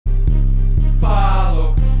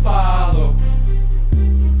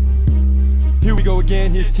we go again,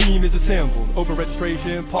 his team is assembled. Open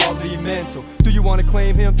registration, partly mental. Do you want to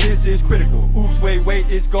claim him? This is critical. Oops, wait,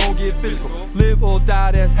 it's gon' get physical. Live or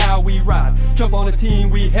die, that's how we ride. Jump on the team,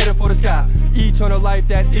 we headed for the sky. Eternal life,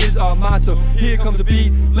 that is our motto. Here comes the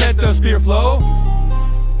beat, let the spirit flow.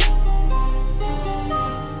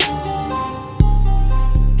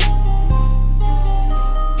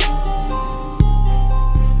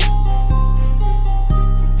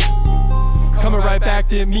 Coming right back,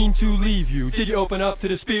 didn't mean to leave you. Did you open up to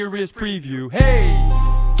the Spirit's preview? Hey,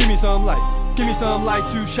 give me some light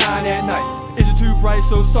to shine at night. Is it too bright?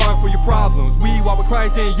 So sorry for your problems. We walk with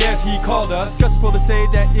Christ and yes, he called us. Gospel to say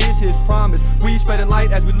that is his promise. We spread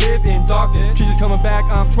light as we live in darkness. Jesus coming back,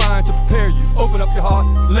 I'm trying to prepare you. Open up your heart,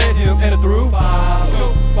 let him enter through.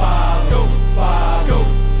 Follow, follow, follow,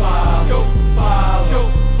 follow, follow,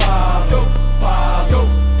 follow, follow,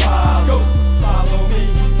 follow, follow me,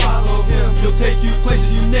 follow him. He'll take you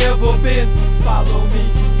places you've never been. Follow me,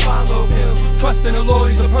 follow him. Trust in the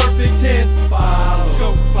Lord, he's a perfect 10. Follow,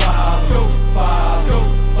 go, follow, follow,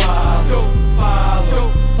 follow, follow,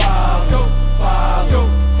 follow, follow,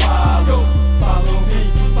 follow, follow me,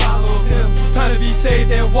 follow him. Time to be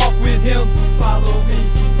saved and walk with him. Follow me,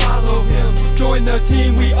 follow him. Join the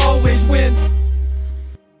team, we always win.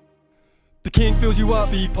 The king fills you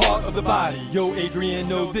up, be part of the body. Yo, Adrian,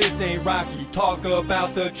 no, this ain't Rocky. Talk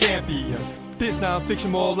about the champion. This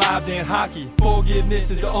non-fiction more alive than hockey.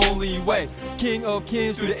 Forgiveness is the only way. King of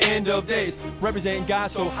kings through the end of days. Representing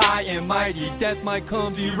God so high and mighty. Death might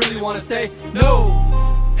come, do you really want to stay? No!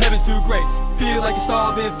 Heaven's too great. Feel like you're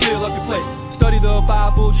starving, fill up your plate. Study the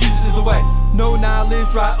Bible, Jesus is the way. No knowledge,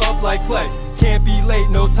 dry up like clay. Can't be late,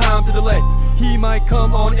 no time to delay. He might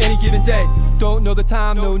come on any given day. Don't know the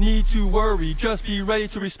time, no need to worry. Just be ready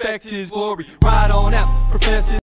to respect his glory. Ride on out, profess his